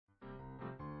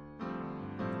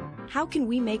How can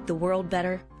we make the world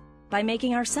better? By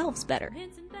making ourselves better.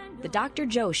 The Dr.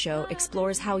 Joe Show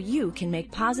explores how you can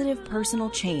make positive personal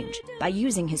change by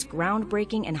using his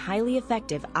groundbreaking and highly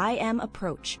effective I Am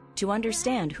approach to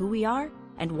understand who we are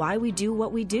and why we do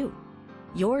what we do.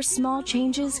 Your small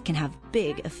changes can have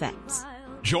big effects.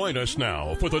 Join us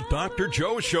now for the Dr.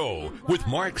 Joe Show with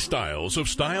Mark Stiles of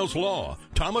Stiles Law,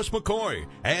 Thomas McCoy,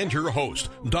 and your host,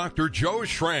 Dr. Joe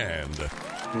Schrand.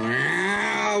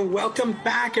 Welcome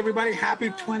back, everybody. Happy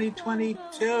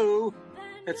 2022.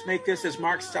 Let's make this, as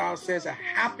Mark Stiles says, a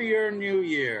happier new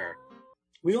year.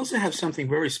 We also have something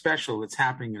very special that's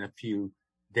happening in a few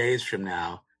days from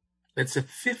now. It's the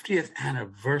 50th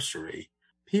anniversary.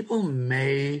 People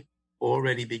may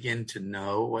already begin to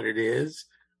know what it is.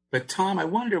 But Tom, I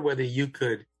wonder whether you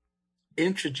could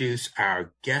introduce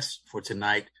our guest for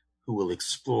tonight who will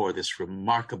explore this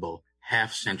remarkable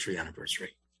half-century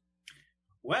anniversary.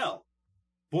 Well,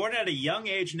 born at a young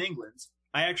age in England,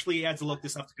 I actually had to look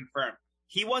this up to confirm.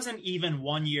 He wasn't even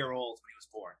 1 year old when he was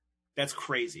born. That's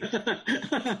crazy.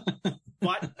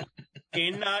 But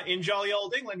in jolly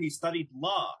old England, he studied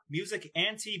law, music,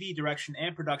 and TV direction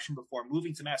and production before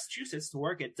moving to Massachusetts to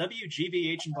work at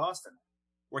WGBH in Boston,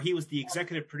 where he was the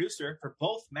executive producer for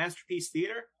both Masterpiece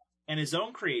Theater and his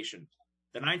own creation,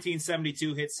 the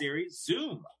 1972 hit series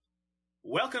Zoom.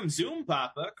 Welcome, Zoom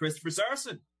Papa, Christopher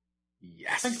Sarson.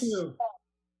 Yes. Thank you.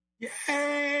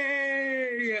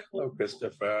 Yay! Hello,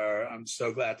 Christopher. I'm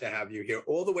so glad to have you here,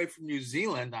 all the way from New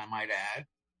Zealand, I might add,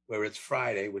 where it's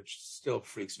Friday, which still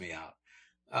freaks me out.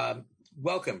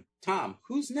 Welcome. Tom,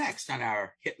 who's next on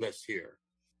our hit list here?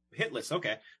 Hit list,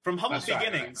 okay. From humble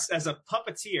beginnings as a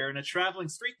puppeteer in a traveling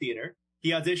street theater,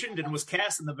 he auditioned and was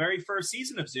cast in the very first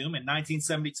season of Zoom in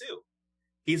 1972.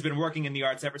 He's been working in the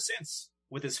arts ever since,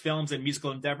 with his films and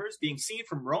musical endeavors being seen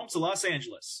from Rome to Los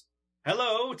Angeles.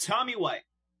 Hello, Tommy White.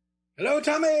 Hello,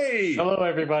 Tommy. Hello,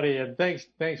 everybody, and thanks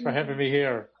for having me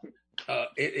here.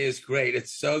 It is great.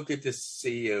 It's so good to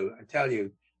see you. I tell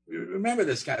you, remember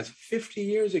this, guys, 50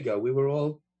 years ago, we were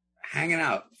all hanging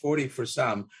out, 40 for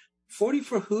some. 40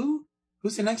 for who?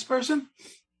 Who's the next person?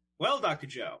 Well, Dr.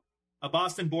 Joe, a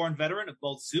Boston-born veteran of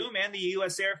both Zoom and the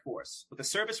U.S. Air Force, with a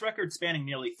service record spanning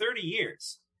nearly 30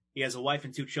 years. He has a wife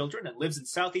and 2 children and lives in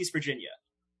Southeast Virginia.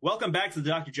 Welcome back to the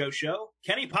Dr. Joe Show,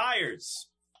 Kenny Pyers.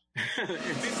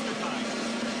 Mr. Pyers.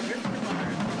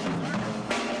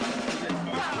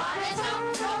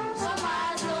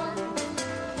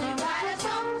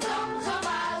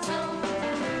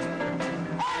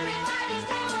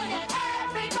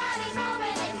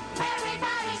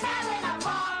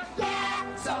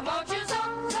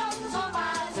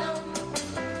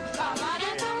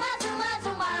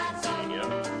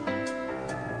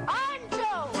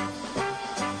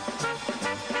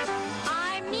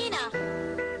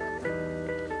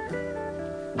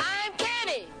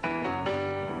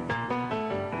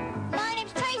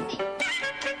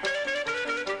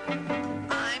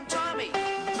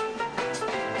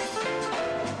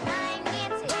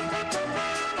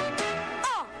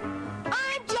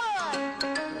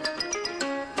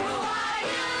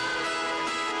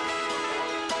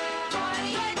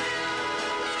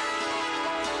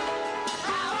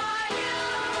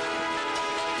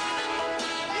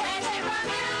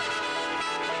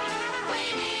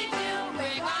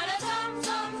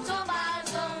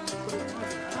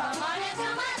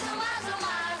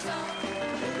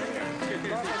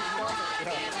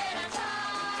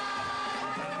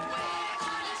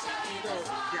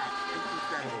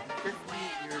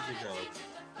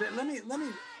 Let me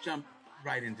jump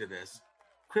right into this.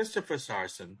 Christopher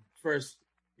Sarson, first,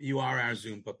 you are our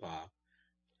Zoom Papa.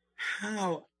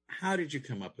 How did you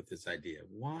come up with this idea?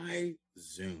 Why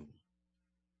Zoom?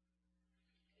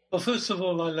 Well, first of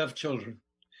all, I love children,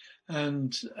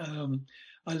 and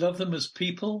I love them as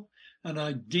people, and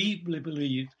I deeply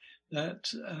believe that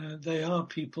they are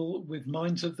people with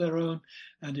minds of their own,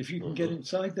 and if you can get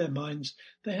inside their minds,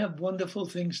 they have wonderful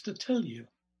things to tell you.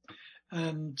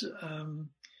 And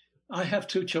I have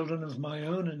 2 children of my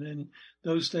own, and in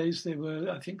those days they were,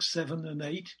 I think, 7 and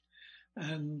 8.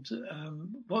 And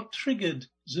what triggered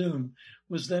Zoom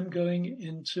was them going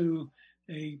into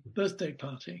a birthday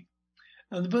party.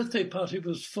 And the birthday party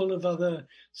was full of other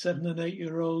 7 and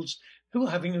 8-year-olds who were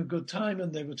having a good time,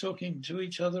 and they were talking to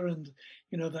each other and,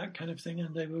 you know, that kind of thing.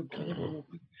 And they were kind of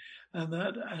and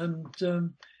that.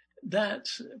 And that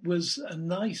was a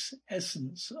nice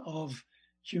essence of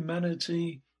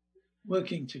humanity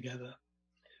working together.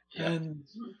 Yeah. And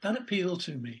that appealed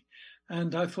to me.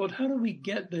 And I thought, how do we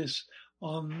get this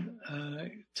on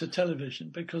to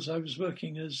television? Because I was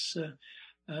working, as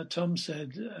Tom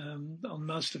said, on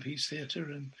Masterpiece Theatre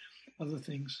and other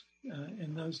things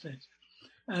in those days.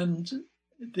 And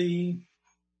the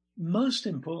most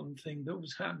important thing that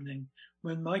was happening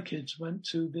when my kids went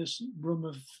to this room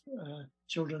of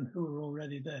children who were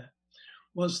already there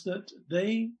was that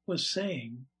they were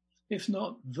saying, if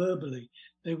not verbally,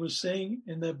 they were saying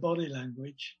in their body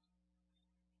language,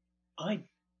 I'd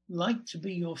like to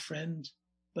be your friend,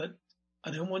 but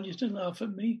I don't want you to laugh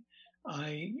at me.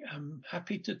 I am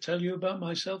happy to tell you about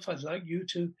myself. I'd like you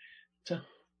to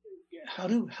how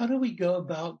do we go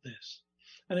about this?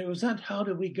 And it was that how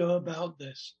do we go about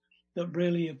this that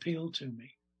really appealed to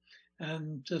me.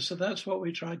 And so that's what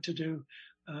we tried to do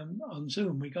on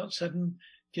Zoom. We got 7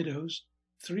 kiddos,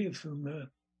 3 of whom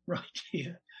are right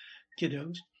here,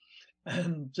 kiddos.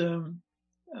 And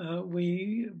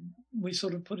we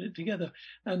sort of put it together.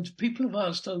 And people have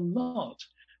asked a lot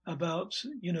about,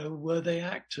 were they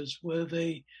actors? Were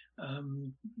they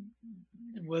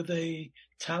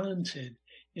talented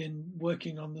in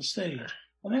working on the stage?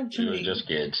 And actually, you were just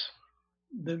kids.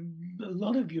 A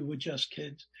lot of you were just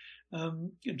kids.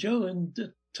 Joe and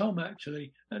Tom,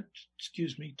 actually,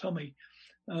 Tommy,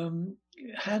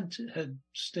 had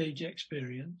stage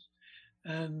experience,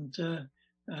 and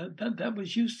that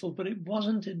was useful, but it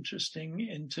wasn't interesting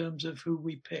in terms of who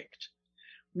we picked.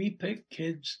 We picked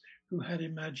kids who had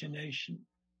imagination.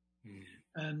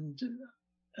 And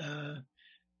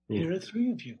here are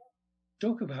 3 of you.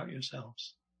 Talk about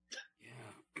yourselves.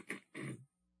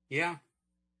 Yeah.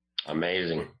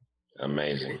 Amazing.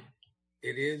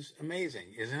 It is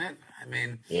amazing, isn't it? I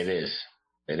mean, it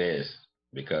is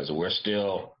because we're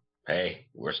still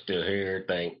here.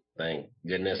 Thank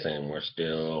goodness. And we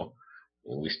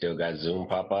still got Zoom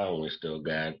Papa, and we still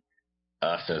got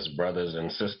us as brothers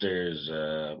and sisters,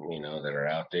 that are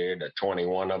out there, the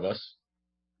 21 of us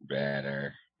that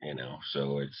are,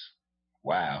 so it's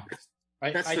wow.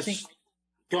 I think.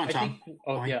 Go on, Tom.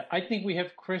 I think we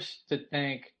have Chris to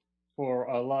thank for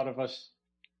a lot of us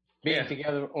being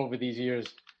together over these years.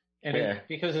 And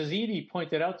because as Edie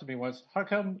pointed out to me once, how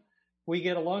come we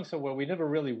get along so well? We never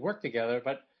really worked together.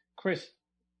 But Chris,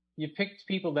 you picked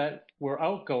people that were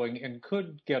outgoing and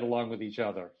could get along with each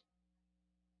other.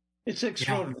 It's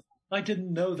extraordinary. Yeah. I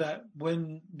didn't know that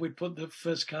when we put the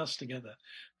first cast together.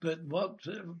 But what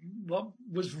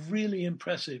was really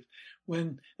impressive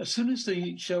when, as soon as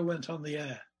the show went on the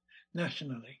air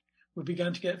nationally, we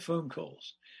began to get phone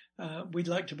calls. We'd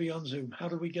like to be on Zoom. How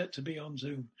do we get to be on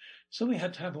Zoom? So we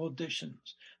had to have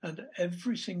auditions. And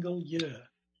every single year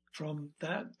from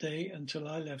that day until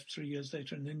I left 3 years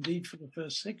later, and indeed for the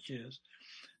first 6 years,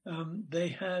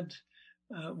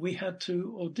 we had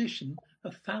to audition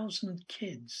 1,000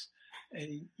 kids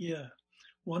a year.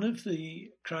 One of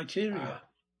the criteria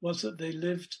was that they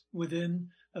lived within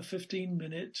a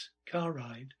 15-minute car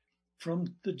ride from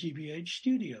the GBH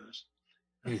studios.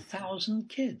 1,000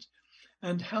 kids.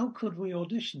 And how could we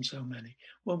audition so many?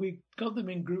 Well, we got them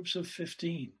in groups of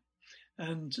 15.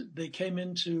 And they came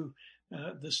into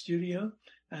the studio,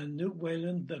 and Newt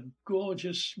Wayland, the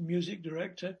gorgeous music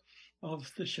director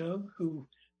of the show, who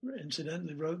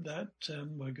incidentally wrote that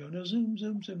We're Gonna Zoom,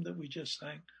 Zoom, Zoom that we just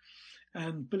sang,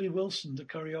 and Billy Wilson, the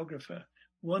choreographer,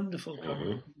 wonderful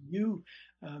choreographer. You,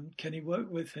 Kenny,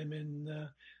 worked with him in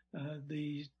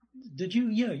did you?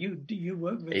 Yeah, you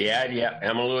worked with him. Yeah,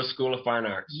 Emma Lewis School of Fine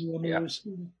Arts. They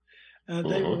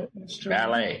were instrumental.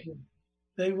 Ballet.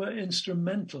 They were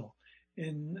instrumental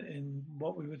in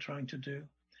what we were trying to do.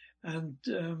 And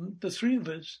the 3 of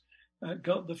us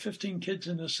got the 15 kids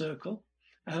in a circle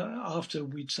after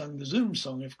we'd sung the Zoom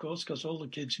song, of course, because all the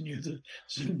kids knew the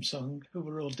Zoom song who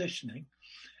were auditioning.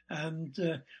 And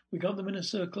we got them in a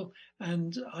circle,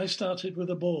 and I started with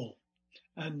a ball.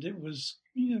 And it was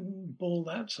a ball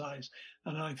that size.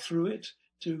 And I threw it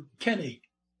to Kenny.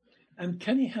 And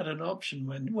Kenny had an option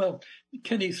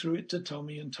Kenny threw it to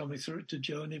Tommy, and Tommy threw it to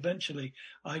Joe, and eventually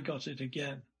I got it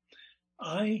again.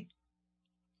 I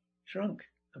shrunk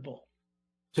the ball.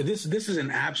 So this is an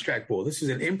abstract ball. This is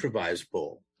an improvised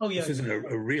ball. Oh, yeah. This isn't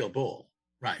a real ball.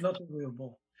 Right. Not a real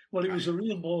ball. Well, it was a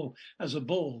real ball as a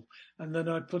ball, and then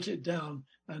I put it down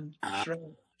and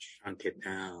shrunk it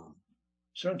down.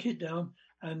 Shrunk it down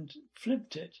and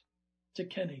flipped it to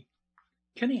Kenny.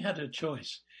 Kenny had a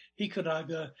choice. He could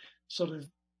either sort of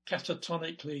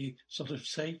catatonically sort of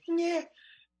say, yeah,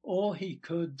 or he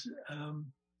could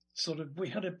we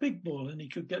had a big ball and he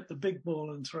could get the big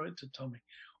ball and throw it to Tommy.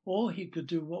 Or he could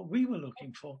do what we were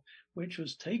looking for, which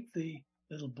was take the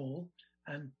little ball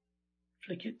and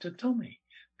flick it to Tommy.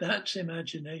 That's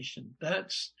imagination.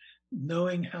 That's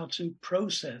knowing how to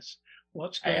process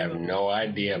what's going on. I have no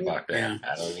idea about that.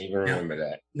 Yeah. I don't even remember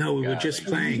that. No, we were just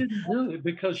playing. You didn't do it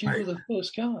because you Right. were the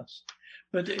first cast.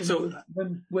 But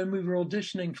when we were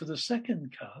auditioning for the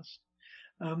second cast,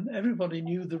 everybody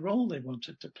knew the role they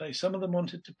wanted to play. Some of them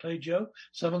wanted to play Joe.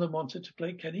 Some of them wanted to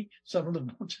play Kenny. Some of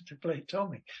them wanted to play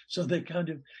Tommy. So they kind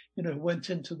of, went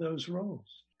into those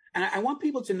roles. And I want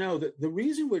people to know that the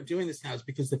reason we're doing this now is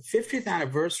because the 50th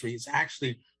anniversary is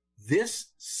actually this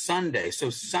Sunday. So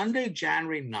Sunday,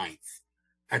 January 9th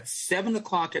at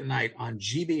 7:00 at night on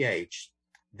GBH,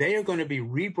 they are going to be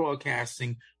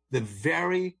rebroadcasting the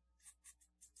very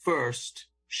first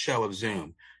show of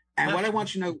Zoom. And what I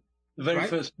want you to know, the very right?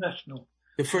 first national.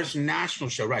 The first national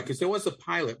show, right? Because there was a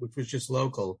pilot, which was just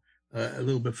local, a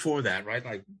little before that, right?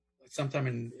 Like sometime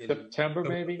in September,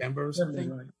 maybe? September or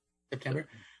something. Right. September.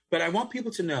 But I want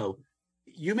people to know,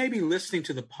 you may be listening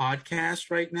to the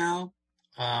podcast right now.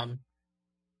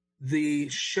 The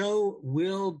show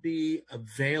will be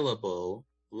available,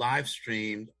 live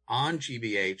streamed on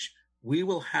GBH. We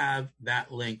will have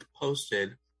that link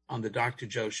posted on the Dr.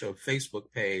 Joe Show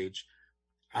Facebook page.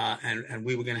 And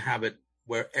we were going to have it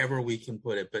wherever we can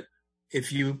put it. But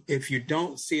if you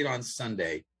don't see it on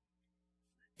Sunday,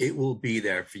 it will be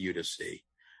there for you to see.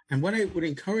 And what I would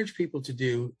encourage people to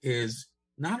do is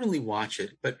not only watch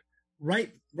it, but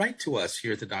write to us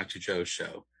here at the Dr. Joe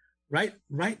Show.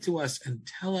 Write to us and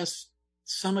tell us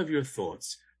some of your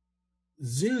thoughts.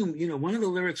 Zoom, one of the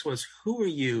lyrics was, "Who are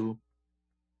you?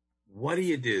 What do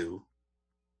you do?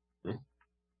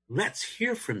 Let's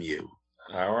hear from you.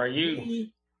 How are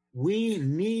you? We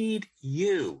need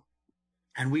you."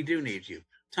 And we do need you.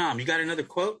 Tom, you got another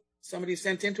quote somebody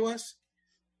sent in to us?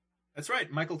 That's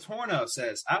right. Michael Torno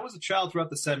says, "I was a child throughout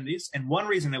the 70s, and one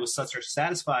reason it was such a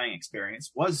satisfying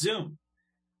experience was Zoom.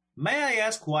 May I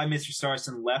ask why Mr.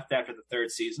 Sarson left after the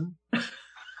third season?"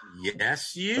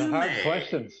 Yes, you The hard may.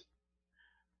 questions.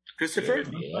 Christopher?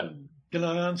 Yeah. Can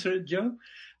I answer it, Joe?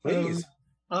 Please.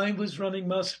 I was running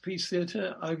Masterpiece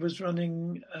Theatre. I was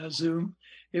running Zoom.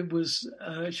 It was,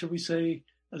 shall we say,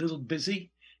 a little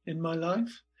busy in my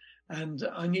life. And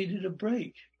I needed a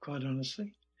break, quite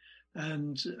honestly.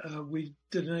 And we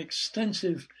did an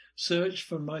extensive search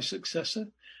for my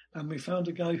successor. And we found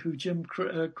a guy called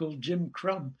Jim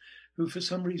Crum, who for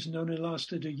some reason only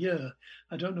lasted a year.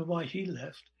 I don't know why he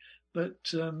left.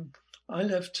 But I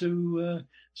left to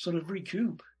sort of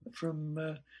recoup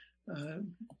from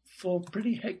 4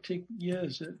 pretty hectic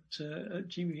years at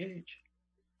GBH.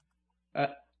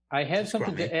 I had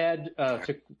something to add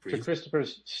to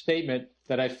Christopher's statement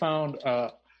that I found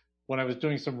when I was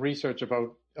doing some research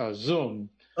about Zoom.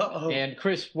 Uh-oh. And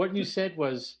Chris, what you said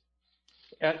was,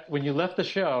 when you left the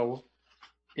show,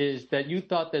 is that you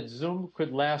thought that Zoom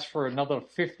could last for another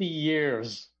 50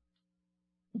 years.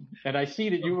 And I see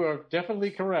that you were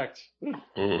definitely correct.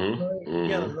 Mm-hmm.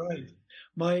 Yeah, right.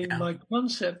 My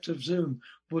concept of Zoom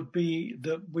would be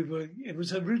that it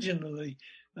was originally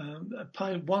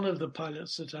one of the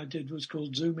pilots that I did was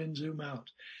called Zoom In, Zoom Out.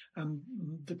 And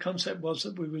the concept was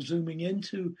that we were zooming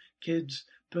into kids'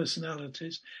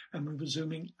 personalities and we were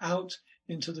zooming out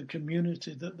into the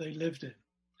community that they lived in.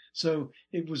 So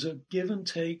it was a give and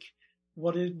take.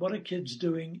 What are kids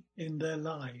doing in their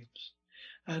lives?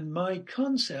 And my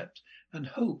concept and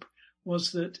hope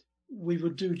was that we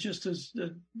would do just as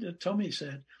Tommy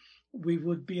said, we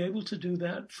would be able to do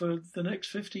that for the next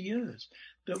 50 years,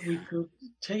 that we could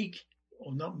take,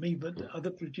 or not me, but other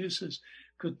producers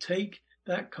could take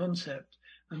that concept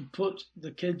and put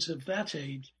the kids of that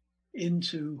age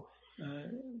into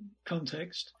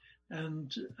context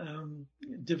and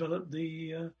develop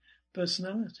the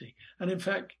personality. And in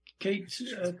fact, Kate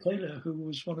Taylor, who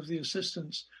was one of the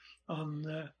assistants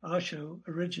on our show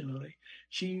originally,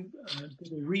 she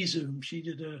did a rezoom. She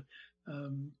did the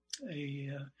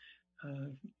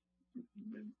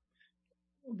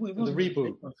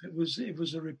reboot. It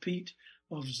was a repeat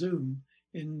of Zoom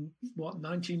in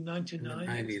 1999?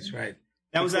 90s, right.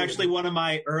 That was actually one of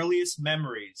my earliest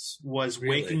memories, was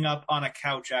Really? waking up on a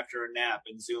couch after a nap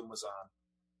and Zoom was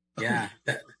on. Yeah,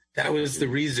 that was the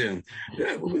resume.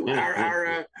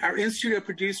 Our in-studio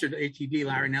producer at ATD,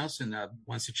 Larry Nelson,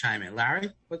 wants to chime in. Larry,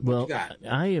 what you got?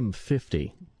 I am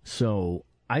 50, so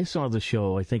I saw the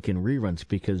show, I think, in reruns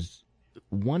because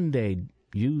one day,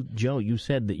 Joe, you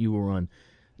said that you were on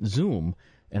Zoom,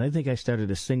 and I think I started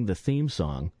to sing the theme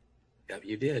song. Yep,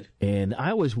 you did. And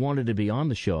I always wanted to be on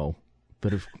the show,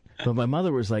 but my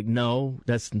mother was like, no,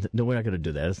 we're not going to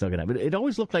do that. It's not going to happen. It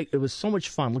always looked like it was so much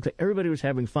fun. It looked like everybody was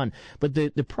having fun. But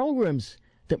the programs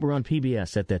that were on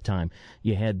PBS at that time,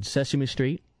 you had Sesame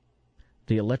Street,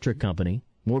 The Electric Company,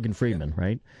 Morgan Freeman,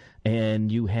 right?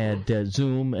 And you had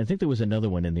Zoom. I think there was another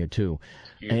one in there too.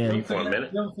 And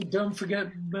don't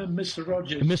forget Mr.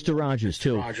 Rogers. Mr. Rogers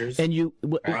too. Rogers. And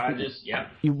Rogers, yeah.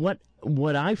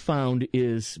 What I found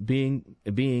is being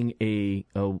a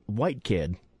white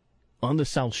kid on the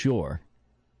South Shore,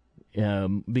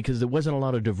 because there wasn't a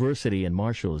lot of diversity in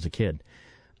Marshall as a kid.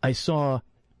 I saw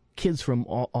kids from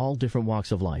all different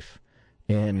walks of life,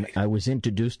 and I was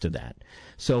introduced to that.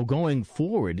 So going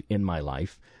forward in my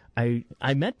life, I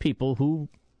met people who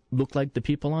looked like the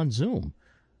people on Zoom.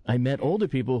 I met older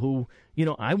people who,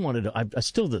 I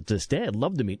still to this day, I'd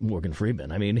love to meet Morgan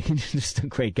Freeman. I mean, he's just a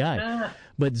great guy.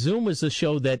 But Zoom was the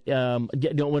show that,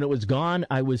 when it was gone,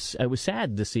 I was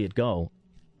sad to see it go.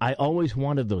 I always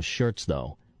wanted those shirts,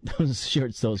 though.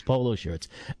 Those polo shirts.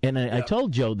 And I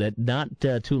told Joe that not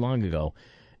too long ago,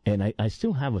 and I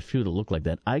still have a few that look like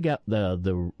that. I got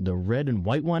the red and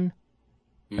white one.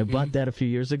 Mm-hmm. I bought that a few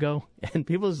years ago, and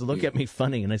people just look at me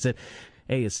funny, and I said,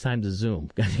 hey, it's time to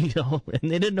Zoom. And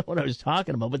they didn't know what I was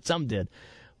talking about, but some did.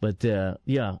 But,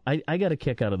 I got a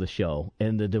kick out of the show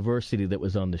and the diversity that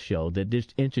was on the show that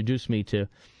just introduced me to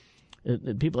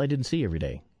people I didn't see every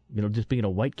day. Just being a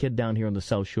white kid down here on the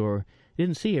South Shore,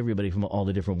 didn't see everybody from all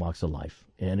the different walks of life.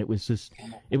 And it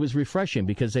was refreshing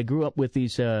because I grew up with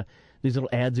these little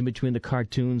ads in between the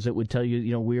cartoons that would tell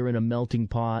you, we're in a melting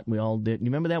pot. We all did. You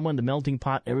remember that one, the melting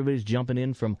pot? Everybody's jumping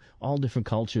in from all different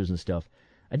cultures and stuff.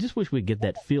 I just wish we'd get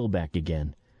that feel back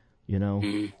again,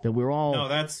 that we're all. No,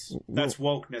 that's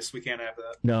wokeness. We can't have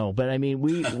that. No, but I mean,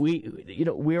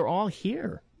 we're all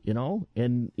here,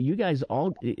 and you guys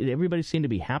everybody seemed to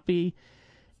be happy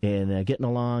and getting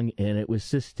along, and it was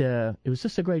just a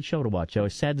great show to watch. I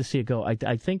was sad to see it go.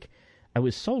 I think I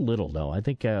was so little though. I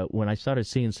think when I started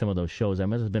seeing some of those shows, I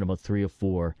must have been about 3 or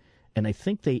 4, and I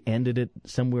think they ended it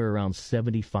somewhere around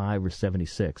 75 or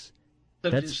 76.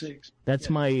 76.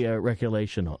 That's my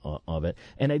recollection of it.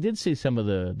 And I did see some of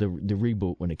the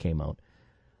reboot when it came out.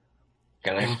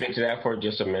 Can I speak to that for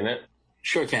just a minute?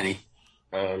 Sure, Kenny.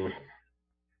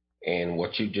 And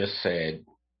what you just said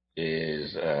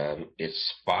is it's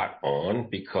spot on,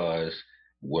 because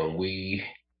when we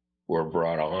were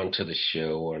brought on to the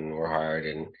show and were hired,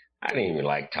 and I didn't even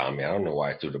like Tommy. I don't know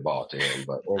why I threw the ball to him,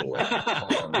 but anyway.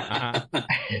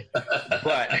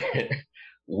 But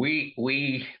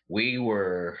we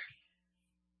were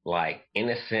like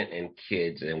innocent and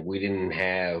kids, and we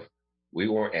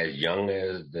weren't as young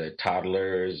as the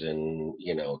toddlers and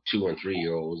 2 and 3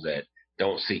 year olds that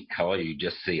don't see color. You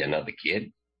just see another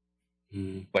kid.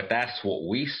 Mm. But that's what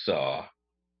we saw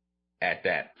at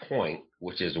that point,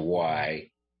 which is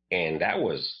why, and that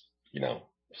was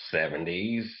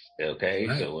 70s. Okay.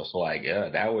 Right. So it's like,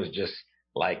 that was just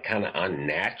like kind of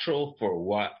unnatural for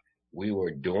what we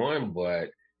were doing,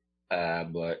 but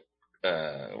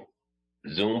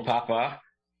Zoom Papa,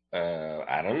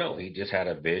 I don't know. He just had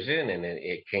a vision, and then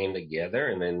it came together,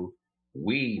 and then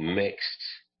we mixed,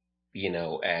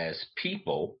 as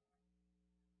people,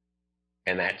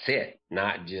 and that's it.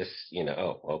 Not just,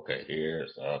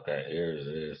 here's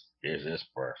this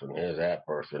person, here's that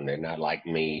person. They're not like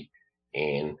me,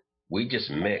 and we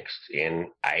just mixed. And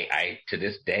I to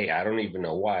this day, I don't even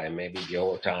know why. Maybe Joe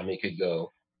or Tommy could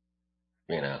go.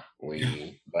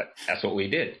 But that's what we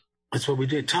did. That's what we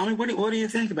did. Tommy, what do you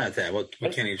think about that? What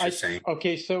Kenny was just saying.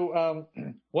 Okay, so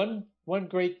one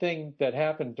great thing that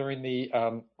happened during the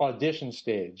audition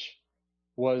stage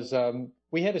was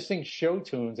we had to sing show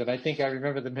tunes, and I think I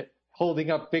remember them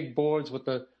holding up big boards with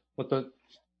the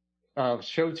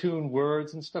show tune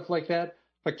words and stuff like that.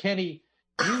 But Kenny,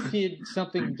 you did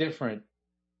something different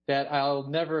that I'll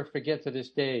never forget to this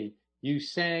day. You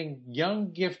sang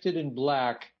 "Young, Gifted, and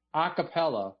Black" a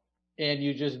cappella, and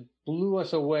you just blew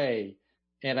us away.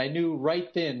 And I knew right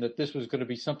then that this was going to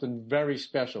be something very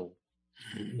special.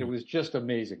 It was just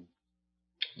amazing.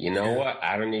 You know what?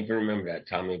 I don't even remember that,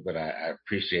 Tommy, but I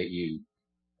appreciate you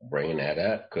bringing that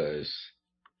up because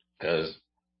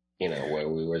where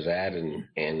we was at, and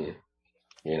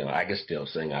I can still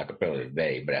sing a cappella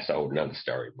today, but that's a whole nother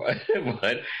story.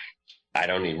 But I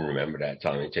don't even remember that,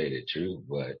 Tommy, to tell you the truth.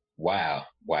 But wow.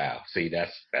 See,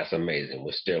 that's amazing.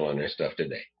 We're still on their stuff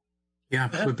today. Yeah,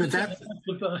 but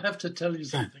I have to tell you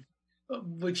something,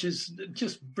 which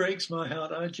just breaks my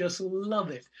heart. I just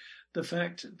love it. The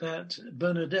fact that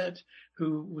Bernadette,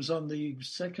 who was on the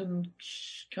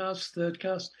third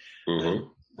cast,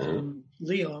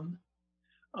 Leon,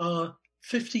 are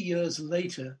 50 years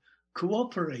later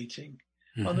cooperating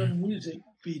on a music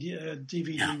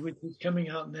DVD, which is coming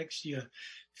out next year.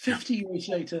 50 years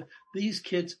later, these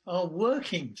kids are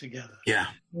working together. Yeah.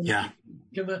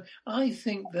 I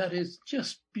think that is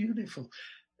just beautiful.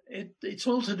 it's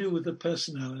all to do with the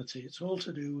personality. It's all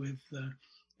to do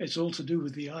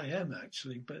with the I am,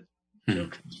 actually. But Joe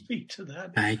can speak to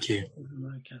that. Thank you.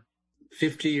 I can.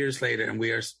 50 years later,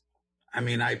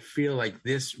 and I feel like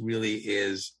this really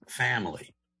is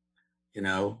family.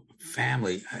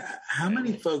 Family. How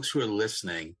many folks who are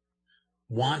listening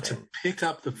want to pick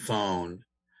up the phone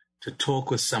to talk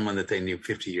with someone that they knew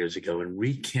 50 years ago and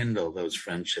rekindle those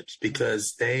friendships,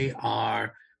 because they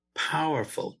are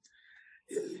powerful.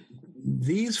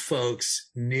 These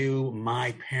folks knew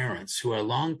my parents, who are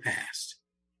long past.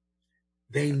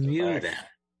 They knew them.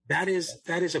 That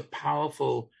is a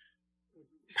powerful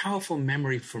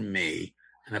memory for me,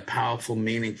 and a powerful,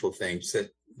 meaningful thing.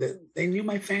 That they knew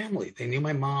my family. They knew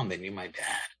my mom. They knew my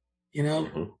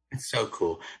dad. It's so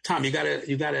cool. Tom, you got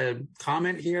a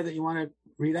comment here that you want to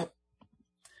read up?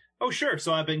 Oh, sure.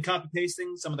 So I've been copy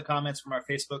pasting some of the comments from our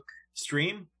Facebook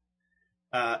stream.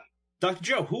 Dr.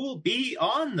 Joe, who will be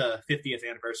on the 50th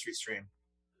anniversary stream?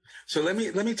 So let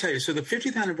me tell you. So the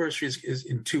 50th anniversary is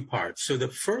in two parts. So the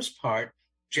first part,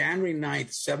 January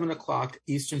 9th, 7:00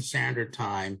 Eastern Standard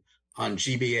Time on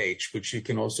GBH, which you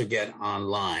can also get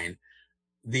online.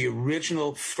 The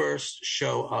original first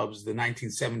show of the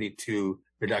 1972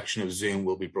 production of Zoom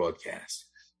will be broadcast.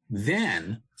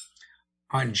 Then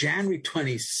on January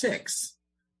 26th,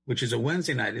 which is a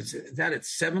Wednesday night, is that at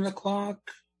 7:00?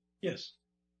 Yes.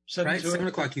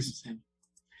 7:00 Eastern Standard.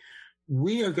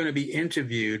 We are going to be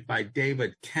interviewed by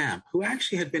David Kemp, who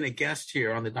actually had been a guest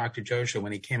here on the Dr. Joe Show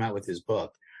when he came out with his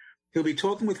book. He'll be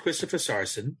talking with Christopher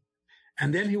Sarson,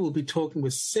 and then he will be talking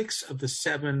with 6 of the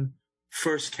 7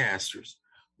 first casters.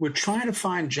 We're trying to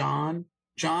find John.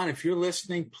 John, if you're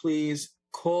listening, please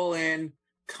call in,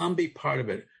 come be part of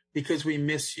it, because we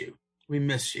miss you. We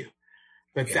miss you.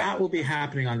 But that will be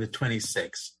happening on the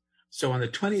 26th. So on the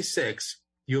 26th,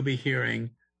 you'll be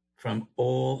hearing from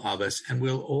all of us, and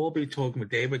we'll all be talking with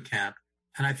David Kemp.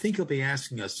 And I think he'll be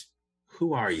asking us,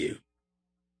 who are you?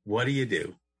 What do you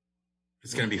do?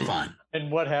 It's going to be fun.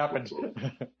 And what happened?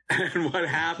 And what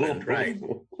happened, right?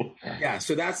 Yeah,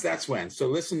 so that's when. So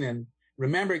listen in.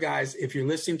 Remember, guys, if you're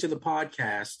listening to the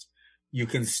podcast, you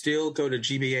can still go to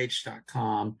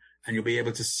gbh.com and you'll be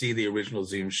able to see the original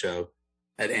Zoom show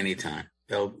at any time.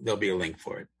 There'll be a link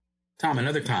for it. Tom,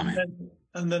 another comment.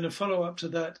 And then a follow-up to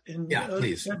that in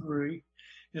early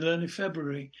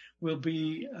February, we'll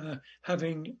be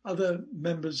having other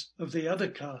members of the other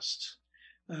casts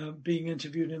being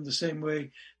interviewed in the same way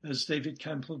as David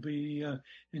Kemp will be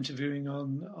interviewing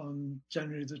on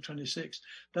January the 26th.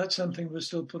 That's something we're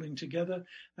still putting together,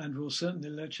 and we'll certainly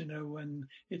let you know when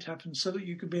it happens so that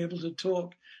you can be able to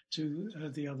talk to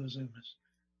the other Zoomers.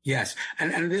 Yes,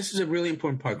 and this is a really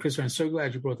important part. Chris, I'm so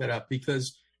glad you brought that up,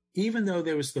 because even though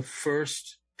there was the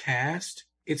first cast,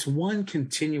 it's one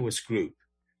continuous group.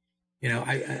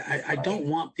 I don't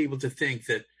want people to think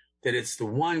that it's the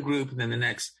one group and then the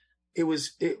next.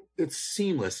 It's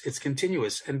seamless. It's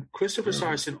continuous. And Christopher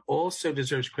Sarson also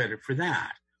deserves credit for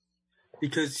that,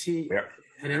 because and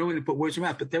I don't want to put words in your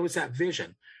mouth, but there was that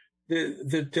vision.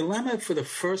 The dilemma for the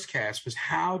first cast was,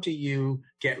 how do you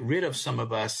get rid of some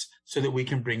of us so that we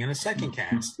can bring in a second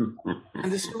cast?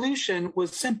 And the solution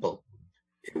was simple.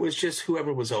 It was just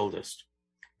whoever was oldest,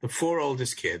 the 4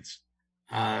 oldest kids.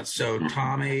 So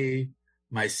Tommy,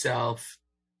 myself,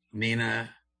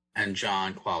 Nina, and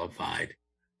John qualified.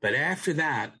 But after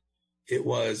that, it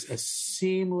was a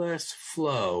seamless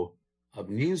flow of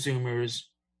new Zoomers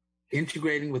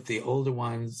integrating with the older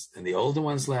ones, and the older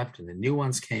ones left and the new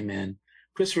ones came in.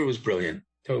 Christopher was brilliant,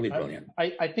 totally brilliant.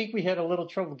 I think we had a little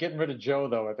trouble getting rid of Joe,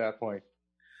 though, at that point.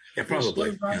 Yeah,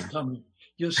 probably.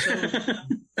 You're so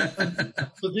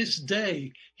for this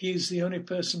day, he's the only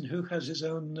person who has his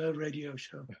own radio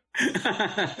show.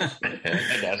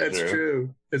 That's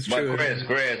true. That's true. But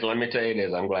Chris, let me tell you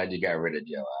this. I'm glad you got rid of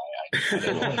Joe.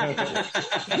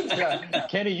 Yeah,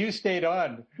 Kenny, you stayed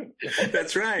on.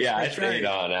 That's right. Yeah, that's I stayed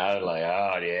on. I was like,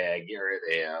 oh, yeah, get rid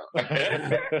of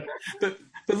him.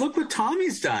 But look what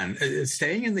Tommy's done,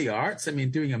 staying in the arts. I mean,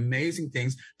 doing amazing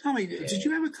things. Tommy, did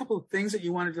you have a couple of things that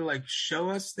you wanted to show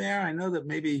us there? I know that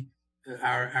maybe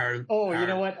our you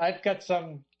know what? I got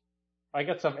some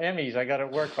Emmys I got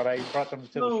at work, but I brought them to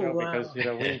the show because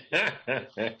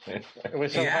it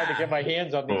was so hard to get my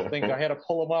hands on these things. I had to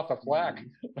pull them off a plaque.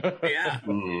 Yeah.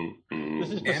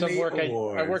 This is for some work.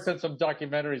 I worked on some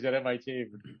documentaries at MIT,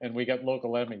 and we got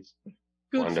local Emmys.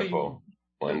 Wonderful.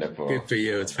 Good for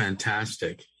you. It's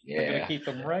fantastic. Yeah. I'm going to keep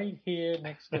them right here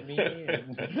next to me.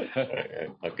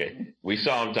 Okay. We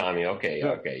saw him, Tommy. Okay.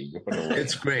 You can put them away.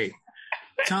 It's great.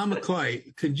 Tom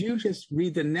McCoy, could you just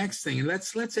read the next thing? And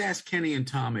let's ask Kenny and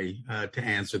Tommy to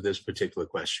answer this particular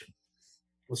question.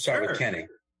 We'll start with Kenny.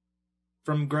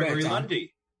 from Gregory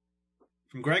Lundy.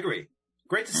 From Gregory.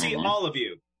 Great to see all of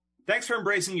you. Thanks for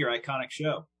embracing your iconic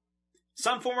show.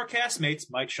 Some former castmates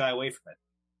might shy away from it.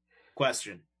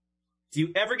 Question. Do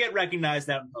you ever get recognized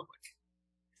out in public?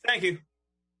 Thank you.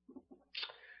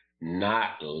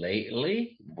 Not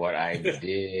lately, but I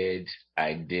did.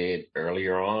 I did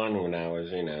earlier on when I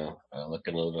was, looking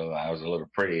I was a little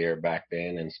prettier back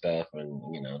then and stuff, and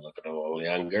looking a little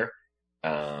younger.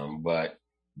 But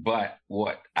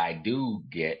what I do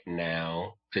get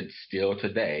now, still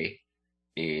today,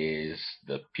 is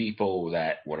the people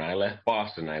that when I left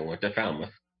Boston, I went to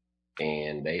Falmouth,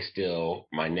 and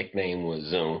my nickname was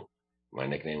Zoom. My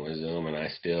nickname was Zoom, and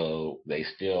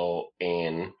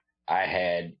I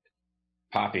had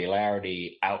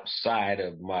popularity outside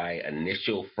of my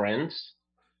initial friends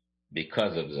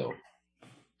because of Zoom.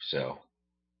 So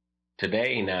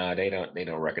today, now they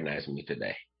don't recognize me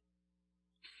today.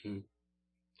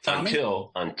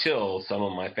 Until some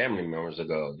of my family members will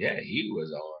go, yeah, he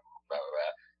was on, blah, blah,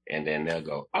 blah. And then they'll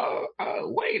go, oh,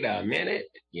 wait a minute,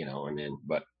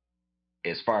 but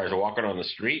as far as walking on the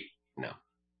street, no.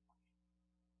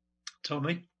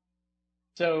 Tommy?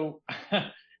 So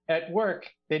at work,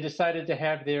 they decided to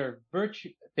have their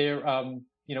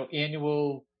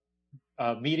annual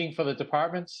meeting for the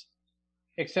departments.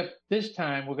 Except this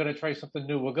time, we're going to try something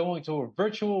new. We're going to a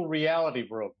virtual reality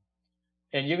room,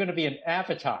 and you're going to be an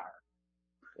avatar.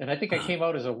 And I think I came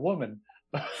out as a woman.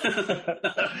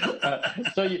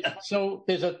 So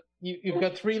you've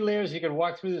got 3 layers you can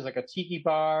walk through. There's like a tiki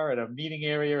bar and a meeting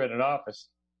area and an office.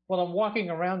 Well, I'm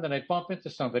walking around and I bump into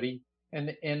somebody,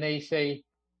 and they say,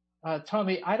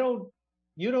 Tommy,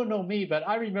 you don't know me, but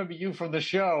I remember you from the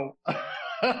show.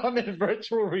 I'm in a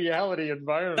virtual reality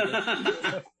environment.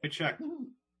 Good check.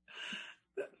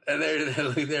 And there's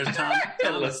Tom.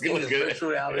 Thomas in his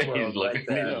virtual reality world right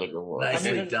there.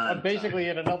 Nicely done. I'm basically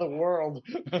in another world.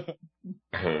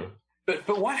 But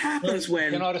what happens when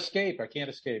I cannot escape? I can't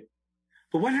escape.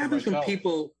 But what happens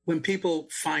when people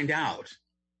find out,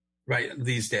 right?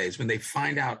 These days, when they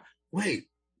find out, wait,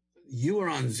 you were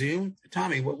on Zoom,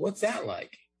 Tommy. What's that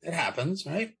like? That happens,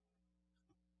 right?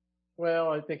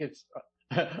 Well, I think it's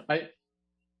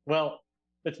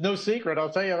it's no secret.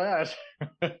 I'll tell you that.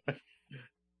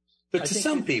 But to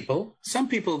some people,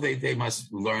 they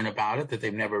must learn about it, that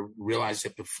they've never realized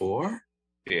it before.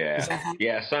 Yeah.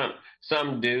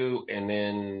 Some do, and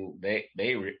then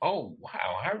oh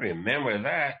wow, I remember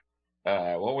that.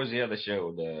 What was the other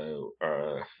show? The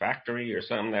Factory or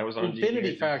something that was on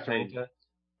Infinity Factory.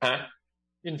 Huh?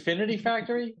 Infinity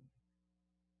Factory.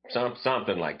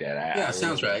 Something like that.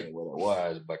 Sounds right. What it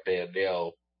was, but they're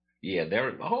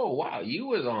oh wow, you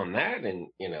was on that, and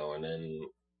and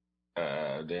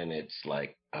then it's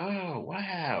like, oh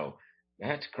wow,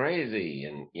 that's crazy,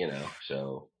 and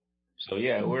so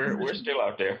yeah, we're still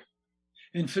out there.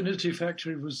 Infinity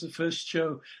Factory was the first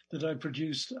show that I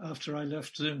produced after I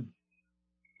left Zoom.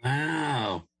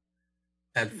 Wow,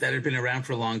 that had been around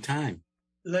for a long time.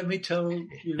 Let me tell you.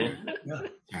 All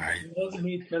right. Let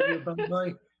me tell you about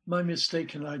my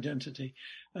mistaken identity.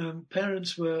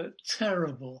 Parents were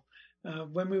terrible.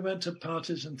 When we went to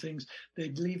parties and things,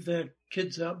 they'd leave their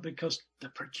kids out because the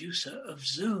producer of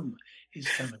Zoom is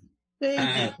coming. They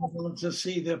didn't want to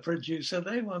see the producer.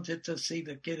 They wanted to see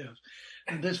the kiddos.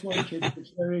 And this one kid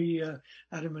was very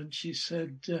adamant. She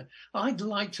said, I'd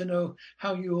like to know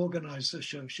how you organize the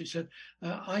show. She said,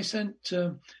 I sent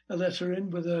a letter in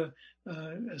with a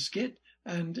skit,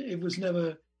 and it was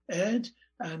never aired,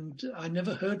 and I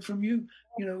never heard from you.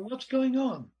 What's going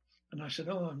on? And I said,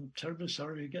 oh, I'm terribly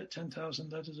sorry. You get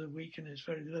 10,000 letters a week, and it's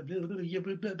very blah, blah,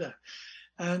 blah, blah, blah.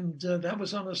 And that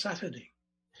was on a Saturday.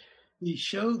 The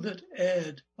show that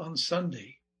aired on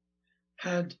Sunday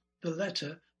had the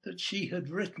letter that she had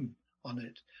written on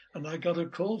it. And I got a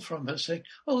call from her saying,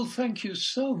 oh, thank you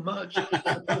so much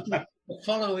the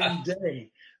following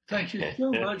day. Thank you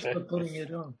so much for putting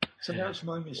it on. So that's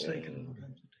my mistaken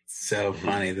identity. So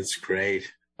funny. That's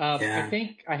great. I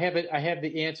think I have it. I have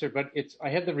the answer, but I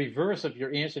have the reverse of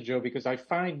your answer, Joe, because I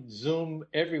find Zoom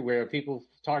everywhere. People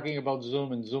talking about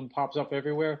Zoom, and Zoom pops up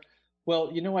everywhere.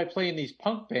 Well, I play in these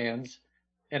punk bands,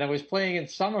 and I was playing in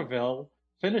Somerville,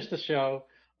 finished the show.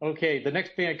 Okay, the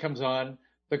next band comes on.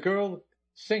 The girl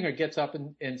singer gets up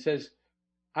and says,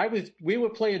 we were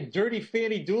playing Dirty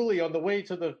Fanny Dooley on the way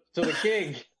to the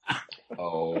gig.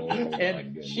 Oh,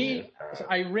 and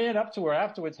I ran up to her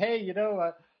afterwards. Hey,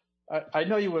 I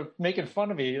know you were making fun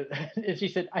of me. And she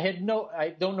said, I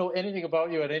don't know anything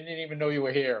about you. And I didn't even know you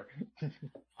were here.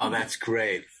 Oh, that's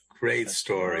great. Great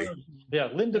story. Yeah.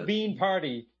 Linda Bean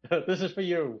Party. This is for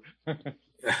you.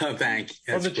 Thank you. That's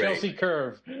from the great. Chelsea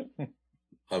Curve.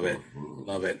 Love it.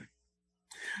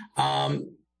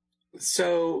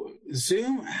 So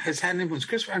Zoom has had an influence.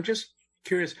 Christopher, I'm just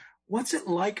curious, what's it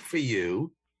like for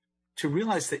you to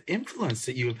realize the influence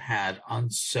that you have had on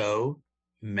so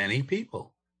many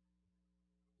people?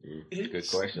 Good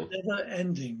question. It's never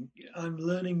ending. I'm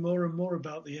learning more and more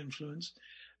about the influence.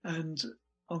 And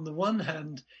on the one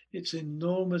hand, makes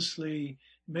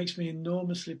me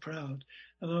enormously proud.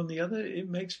 And on the other, it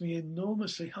makes me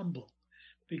enormously humble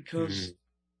because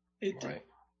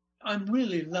I'm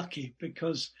really lucky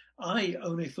because I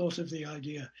only thought of the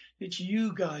idea. It's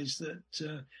you guys that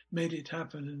made it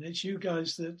happen, and it's you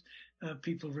guys that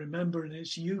people remember, and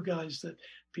it's you guys that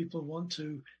people want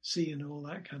to see and all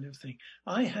that kind of thing.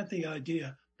 I had the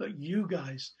idea, but you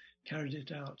guys carried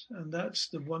it out, and that's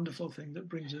the wonderful thing that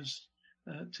brings us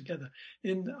together.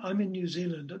 I'm in New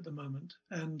Zealand at the moment,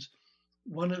 and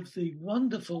one of the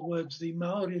wonderful words, the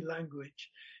Maori language,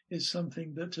 is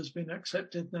something that has been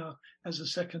accepted now as a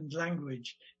second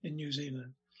language in New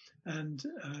Zealand. And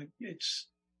it's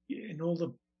in all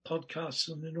the podcasts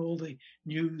and in all the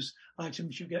news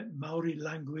items, you get Maori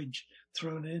language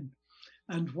thrown in.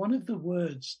 And one of the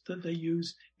words that they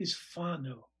use is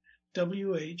whānau,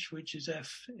 WH, which is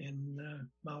F in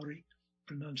Maori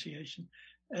pronunciation,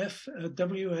 WHANAU,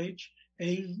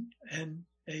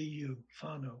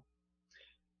 whānau.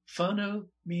 Whānau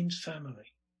means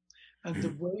family. And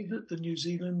the way that the New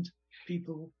Zealand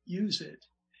people use it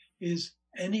is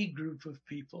any group of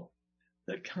people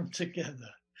that come together.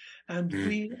 And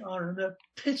we are an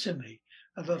epitome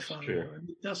of a whānau. And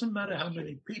it doesn't matter how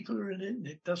many people are in it. And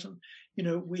it doesn't,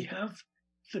 we have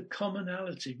the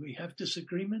commonality. We have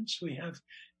disagreements.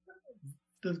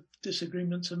 The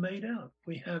disagreements are made out.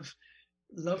 We have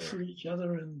love for each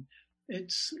other. And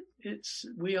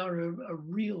we are a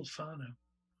real whānau.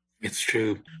 It's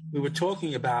true. We were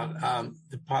talking about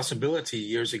the possibility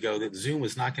years ago that Zoom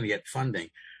was not going to get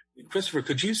funding. Christopher,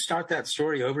 could you start that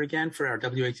story over again for our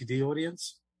WATD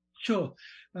audience? Sure.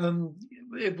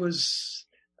 It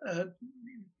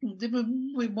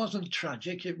wasn't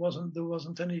tragic. There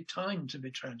wasn't any time to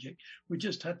be tragic. We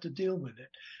just had to deal with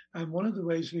it. And one of the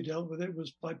ways we dealt with it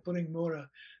was by putting Maura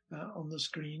on the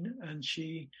screen. And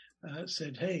she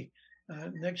said, hey,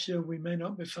 next year we may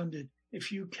not be funded.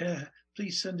 If you care,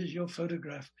 please send us your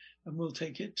photograph and we'll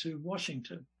take it to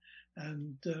Washington.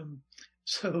 And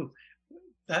so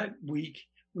that week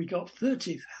we got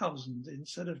 30,000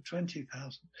 instead of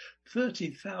 20,000,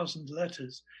 30,000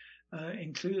 letters,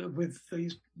 included with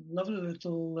these lovely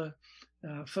little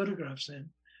photographs in.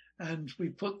 And we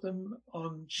put them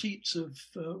on sheets of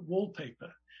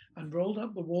wallpaper and rolled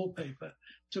up the wallpaper,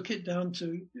 took it down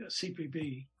to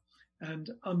CPB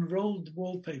and unrolled the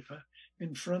wallpaper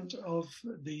in front of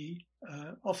the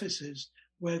offices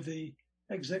where the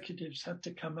executives had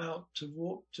to come out to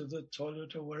walk to the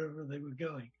toilet or wherever they were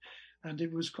going. And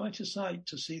it was quite a sight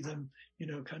to see them,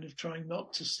 kind of trying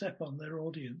not to step on their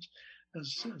audience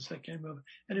as they came over.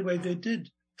 Anyway, they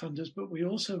did fund us, but we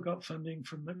also got funding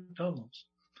from McDonald's.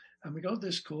 And we got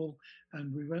this call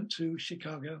and we went to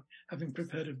Chicago, having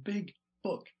prepared a big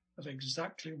book of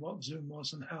exactly what Zoom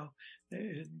was and how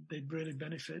they'd really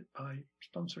benefit by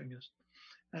sponsoring us,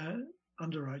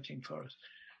 underwriting for us.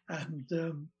 And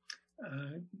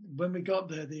when we got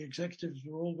there, the executives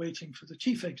were all waiting for the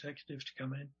chief executive to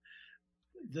come in.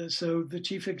 So the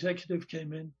chief executive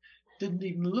came in, didn't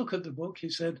even look at the book. He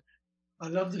said, I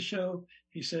love the show.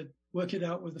 He said, work it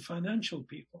out with the financial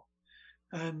people.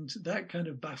 And that kind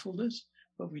of baffled us.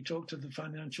 But we talked to the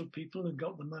financial people and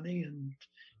got the money and,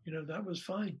 that was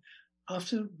fine.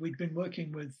 After we'd been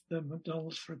working with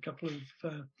McDonald's for a couple of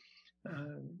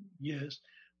years,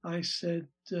 I said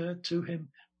to him,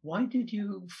 why did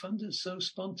you fund us so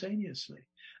spontaneously?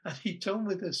 And he told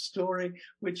me this story,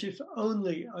 which if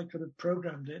only I could have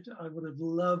programmed it, I would have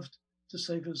loved to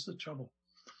save us the trouble.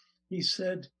 He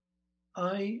said,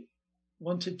 I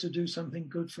wanted to do something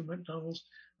good for McDonald's,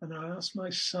 and I asked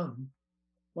my son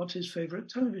what his favorite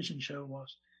television show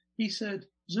was. He said,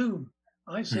 Zoom.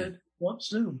 I said, what's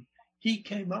Zoom? He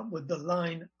came up with the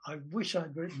line I wish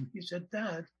I'd written. He said,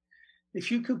 Dad, if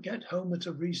you could get home at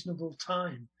a reasonable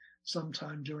time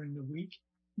sometime during the week,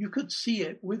 you could see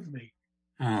it with me.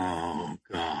 Oh,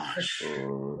 gosh.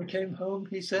 I came home,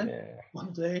 he said,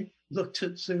 one day, looked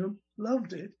at Zoom,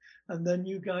 loved it, and then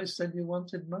you guys said you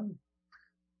wanted money.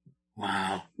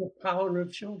 Wow. The power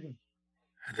of children.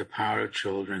 The power of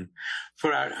children.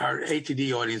 For our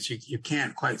ATD audience, you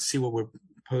can't quite see what we're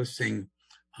posting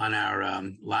on our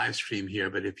live stream here,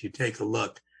 but if you take a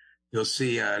look, you'll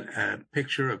see a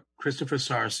picture of Christopher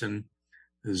Sarson,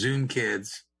 the Zoom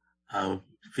kids,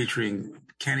 featuring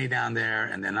Kenny down there,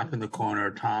 and then up in the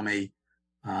corner, Tommy,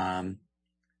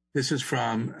 This is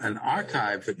from an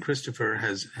archive that Christopher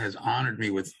has honored me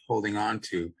with holding on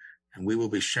to, and we will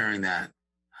be sharing that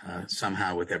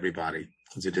somehow with everybody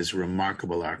because it is a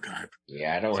remarkable archive.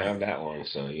 Yeah, I don't have that one,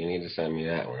 so you need to send me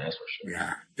that one, that's for sure.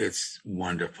 Yeah, it's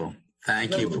wonderful.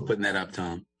 Thank you for putting that up,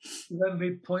 Tom. Let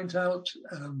me point out,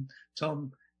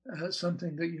 Tom,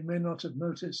 something that you may not have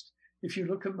noticed. If you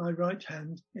look at my right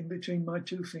hand, in between my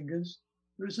two fingers,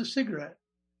 there is a cigarette.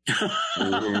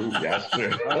 That's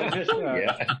true.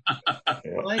 Yeah.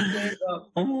 I gave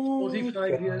up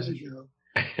 45 years ago,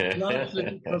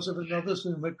 largely because of another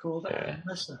Zoomer called Ann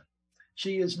Messer.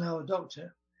 She is now a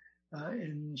doctor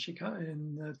in Chicago,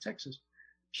 in Texas.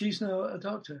 She's now a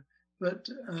doctor, but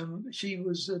she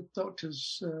was a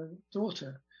doctor's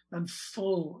daughter and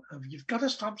full of, you've got to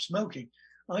stop smoking.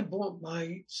 I bought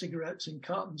my cigarettes in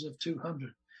cartons of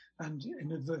 200 and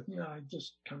inadvertently I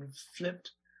just kind of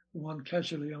flipped one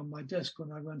casually on my desk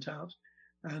when I went out.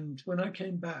 And when I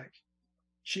came back,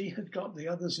 she had got the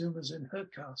other Zoomers in her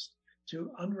cast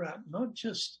to unwrap not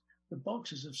just the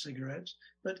boxes of cigarettes,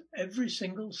 but every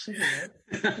single cigarette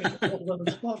in all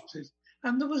those boxes.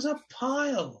 And there was a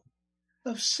pile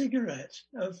of cigarettes,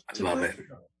 of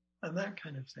tobacco, and that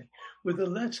kind of thing, with a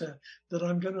letter that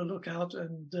I'm going to look out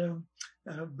and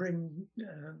bring.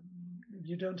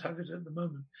 You don't have it at the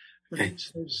moment, but it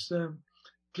says,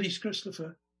 please,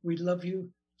 Christopher, we love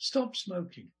you. Stop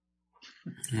smoking.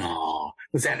 Oh,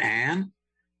 was that Anne?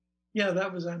 Yeah,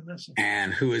 that was Ann Messer.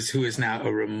 Anne, who is now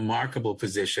a remarkable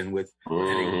physician with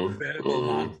an incredible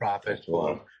nonprofit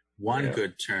called One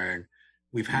Good Turn.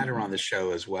 We've had her on the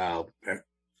show as well.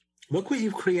 Look what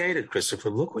you've created, Christopher.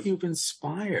 Look what you've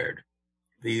inspired.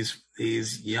 These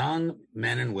young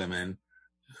men and women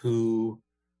who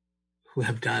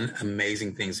have done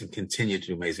amazing things and continue to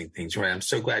do amazing things. Right. I'm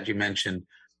so glad you mentioned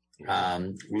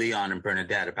Leon and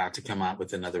Bernadette about to come out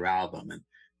with another album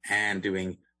and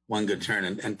doing One Good Turn.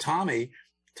 And Tommy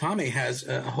has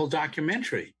a whole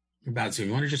documentary about Zoom.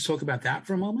 You want to just talk about that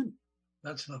for a moment?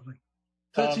 That's lovely.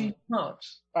 13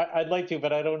 parts. I'd like to,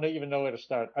 but I don't even know where to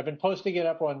start. I've been posting it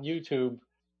up on YouTube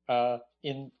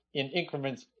in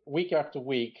increments week after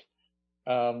week.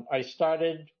 I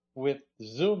started with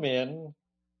Zoom In,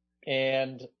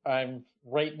 and I'm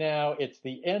right now, it's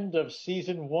the end of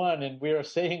season 1, and we are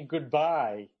saying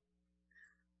goodbye.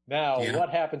 Now, what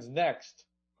happens next?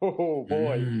 Oh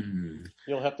boy,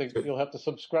 you'll have to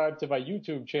subscribe to my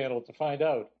YouTube channel to find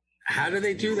out. How do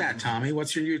they do that, Tommy?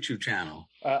 What's your YouTube channel?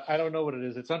 I don't know what it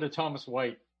is. It's under Thomas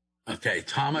White. Okay,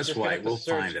 Thomas White. We'll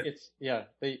find it.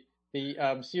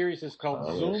 The series is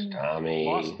called Zoom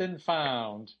Lost and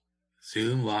Found.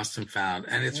 Zoom Lost and Found,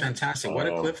 and it's fantastic. What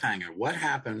a cliffhanger! What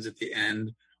happens at the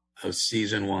end of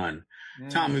season 1?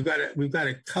 Tom, we've got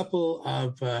a couple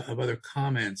of other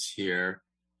comments here.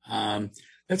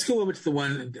 Let's go over to the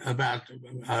one about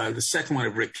the second one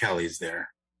of Rick Kelly's there.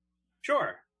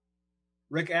 Sure.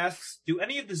 Rick asks, do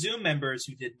any of the Zoom members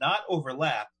who did not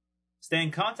overlap stay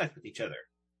in contact with each other?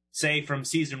 Say from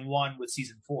season 1 with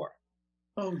season 4?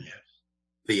 Oh, yes.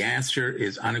 The answer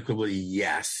is unequivocally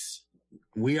yes.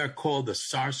 We are called the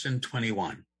Sarson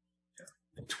 21.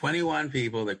 The 21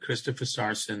 people that Christopher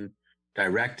Sarson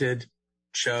directed,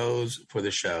 chose for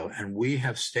the show, and we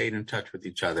have stayed in touch with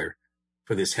each other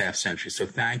for this half century. So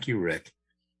thank you, Rick,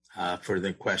 for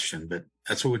the question. But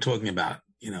that's what we're talking about.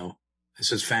 You know,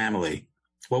 this is family.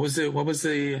 What was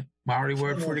the Maori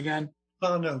word for it again?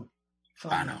 Whānau.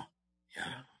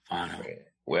 Yeah, whānau.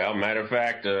 Well, matter of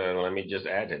fact, let me just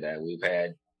add to that. We've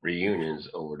had reunions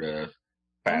over the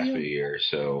past few years.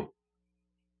 So,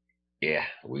 yeah,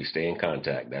 we stay in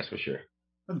contact. That's for sure.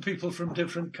 And people from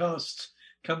different casts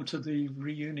come to the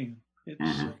reunion.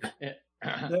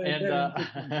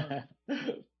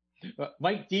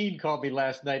 Mike Dean called me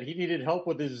last night. He needed help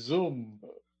with his Zoom.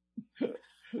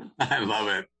 I love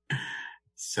it.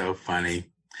 So funny.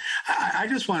 I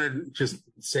just wanted to just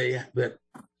say that,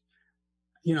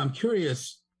 you know, I'm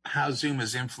curious how Zoom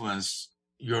has influenced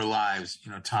your lives,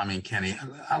 you know, Tommy and Kenny.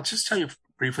 I'll just tell you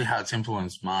briefly how it's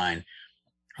influenced mine.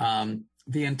 The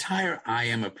entire I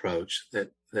Am approach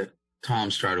that Tom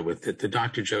started with, that the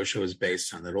Dr. Joe Show is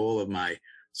based on, that all of my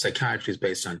psychiatry is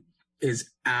based on,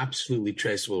 is absolutely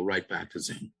traceable right back to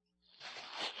Zoom.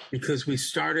 Because we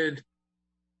started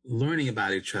learning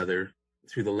about each other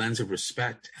through the lens of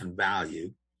respect and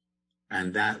value,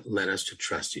 and that led us to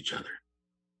trust each other.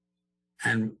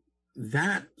 And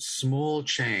that small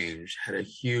change had a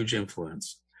huge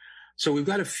influence. So we've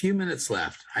got a few minutes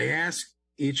left. I ask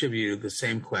each of you the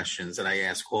same questions that I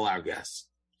ask all our guests.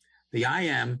 The I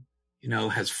Am, you know,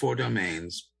 has 4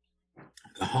 domains: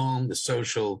 the home, the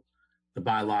social, the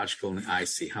biological, and the I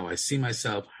See, how I see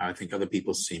myself, how I think other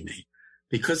people see me.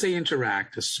 Because they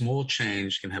interact, a small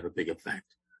change can have a big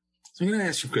effect. So I'm going to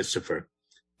ask you, Christopher,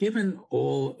 given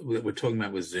all that we're talking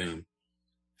about with Zoom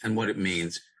and what it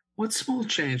means, what small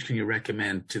change can you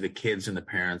recommend to the kids and the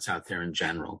parents out there in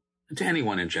general, and to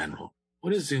anyone in general?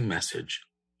 What is Zoom message?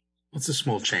 What's a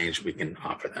small change we can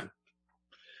offer them?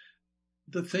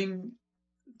 The thing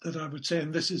that I would say,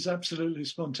 and this is absolutely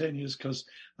spontaneous because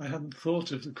I hadn't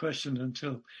thought of the question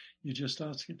until you just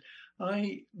asked it,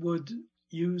 I would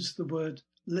use the word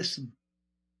listen.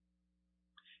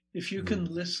 If you can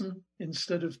listen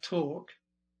instead of talk,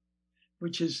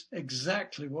 which is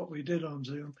exactly what we did on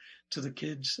Zoom to the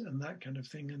kids and that kind of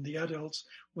thing, and the adults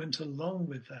went along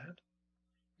with that.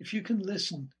 If you can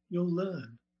listen, you'll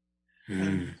learn.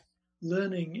 And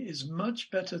learning is much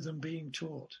better than being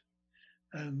taught.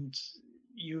 And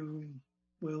you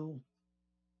will...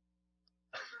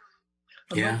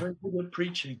 I'm not very good at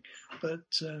preaching, but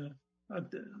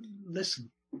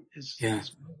listen is my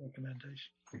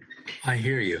recommendation. I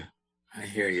hear you.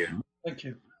 Thank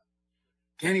you.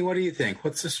 Kenny, what do you think?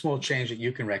 What's a small change that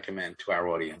you can recommend to our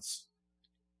audience?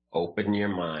 Open your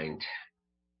mind.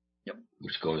 Yep.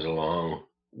 Which goes along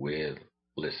with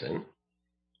listen.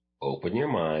 Open your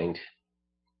mind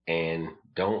and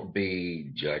don't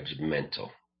be judgmental.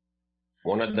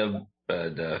 One of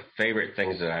the favorite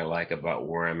things that I like about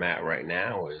where I'm at right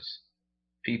now is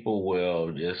people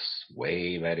will just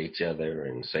wave at each other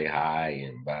and say hi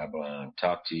and blah, blah, and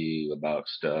talk to you about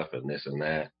stuff and this and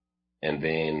that. And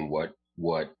then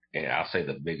and I'll say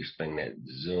the biggest thing that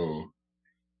Zoom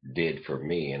did for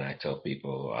me, and I tell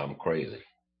people I'm crazy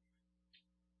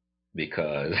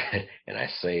because, and I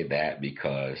say that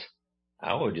because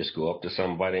I would just go up to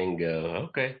somebody and go,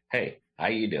 okay, hey, how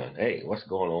you doing? Hey, what's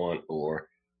going on? Or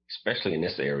especially in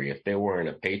this area, if they're wearing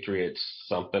a Patriots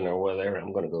something or whatever,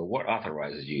 I'm going to go, what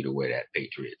authorizes you to wear that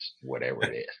Patriots, whatever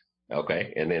it is?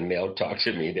 Okay. And then they'll talk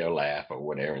to me, they'll laugh or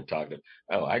whatever and talk to,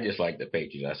 oh, I just like the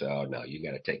Patriots. I said, oh, no, you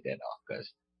got to take that off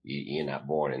because you're not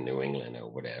born in New England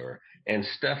or whatever and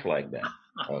stuff like that.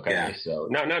 Okay. Yeah. So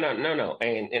no.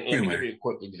 And let me give you a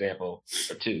quick example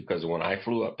or two, because when I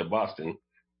flew up to Boston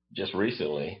just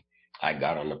recently, I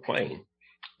got on the plane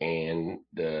and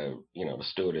the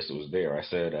stewardess was there. I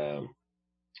said,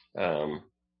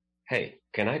 hey,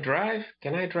 can I drive?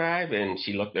 And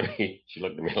she looked at me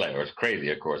like it was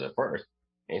crazy, of course, at first.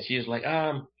 And she was like,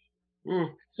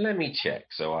 let me check.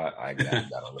 So I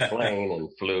got on the plane and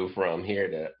flew from here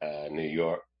to New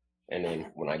York. And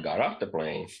then when I got off the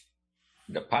plane,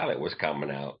 the pilot was coming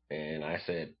out and I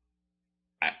said,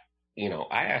 I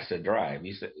asked to drive.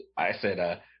 I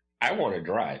said, I want to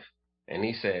drive. And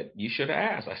he said, you should have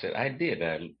asked. I said, I did.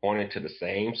 I pointed to the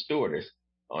same stewardess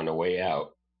on the way out.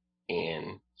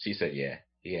 And she said, yeah,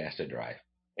 he has to drive.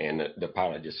 And the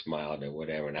pilot just smiled or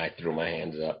whatever. And I threw my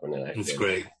hands up and then I That's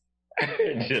great.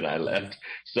 And then I left.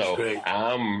 So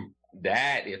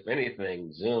that, if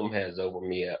anything, Zoom has opened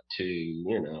me up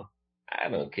to, I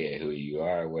don't care who you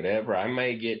are or whatever. I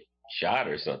may get shot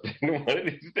or something one of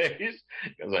these days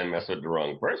because I mess with the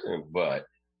wrong person. But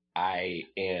I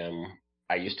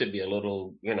used to be a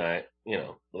little, a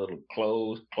little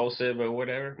closive or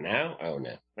whatever. Now, oh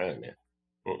no.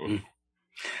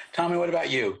 Tommy, what about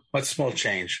you? What's small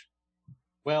change?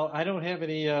 Well, I don't have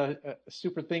any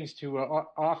super things to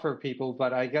offer people,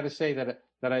 but I got to say that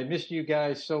I missed you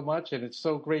guys so much, and it's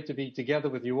so great to be together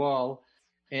with you all.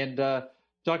 And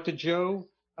Dr. Joe,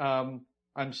 I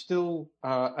still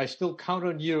count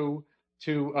on you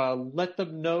to let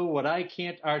them know what I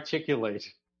can't articulate.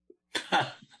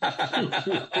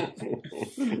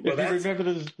 If you remember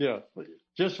this,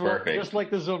 just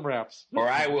like the Zoom wraps. Or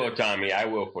I will, Tommy. I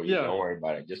will for you. Yeah. Don't worry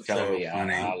about it. Just tell me.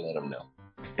 I'll let them know.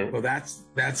 Well, that's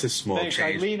a small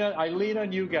change. I lean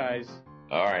on you guys.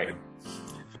 All right.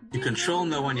 You control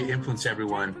no one. You influence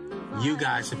everyone. You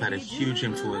guys have had a huge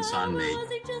influence on me.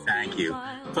 Thank you.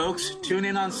 Folks, tune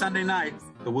in on Sunday night.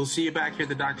 But we'll see you back here at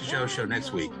the Dr. Joe Show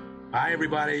next week. Bye,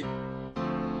 everybody.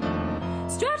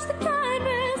 Stretch the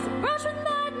kindness, brush with